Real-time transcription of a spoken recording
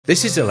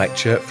This is a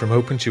lecture from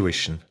Open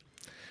Tuition.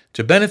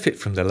 To benefit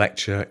from the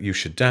lecture, you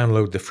should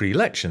download the free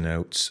lecture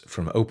notes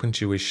from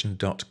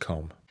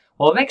opentuition.com.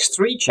 Well, the next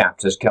three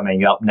chapters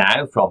coming up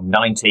now, from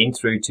 19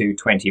 through to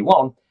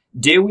 21,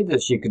 deal with,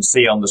 as you can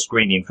see on the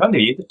screen in front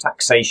of you, the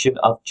taxation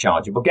of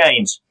chargeable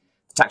gains.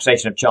 The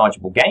taxation of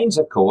chargeable gains,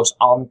 of course,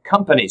 on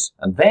companies,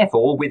 and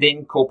therefore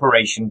within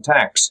corporation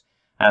tax.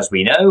 As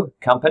we know,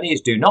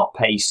 companies do not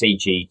pay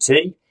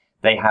CGT.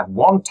 They have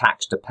one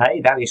tax to pay,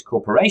 that is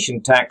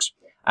corporation tax,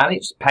 and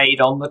it's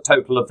paid on the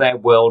total of their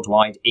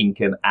worldwide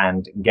income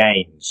and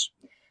gains.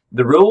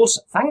 The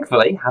rules,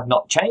 thankfully, have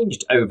not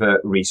changed over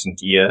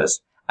recent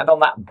years, and on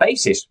that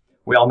basis,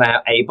 we are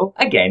now able,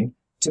 again,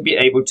 to be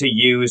able to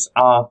use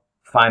our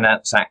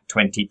Finance Act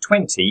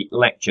 2020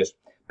 lectures,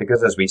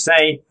 because, as we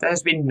say,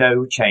 there's been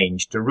no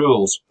change to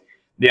rules.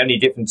 The only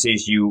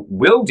differences you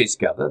will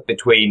discover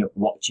between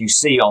what you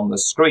see on the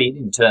screen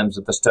in terms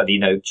of the study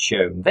notes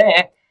shown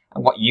there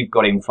and what you've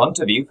got in front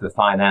of you for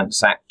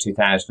Finance Act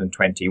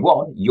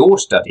 2021, your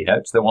study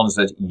notes, the ones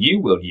that you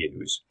will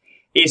use,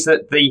 is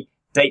that the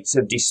dates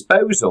of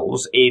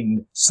disposals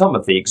in some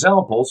of the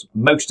examples,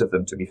 most of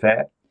them to be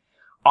fair,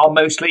 are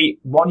mostly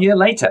 1 year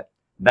later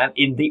than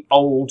in the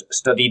old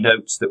study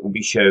notes that will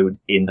be shown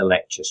in the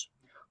lectures.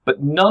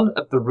 But none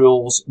of the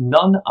rules,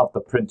 none of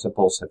the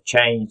principles have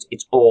changed.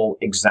 It's all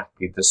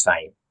exactly the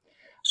same.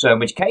 So in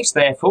which case,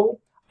 therefore,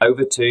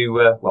 over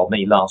to,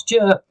 me last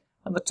year,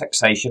 and the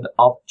taxation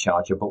of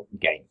chargeable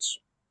gains.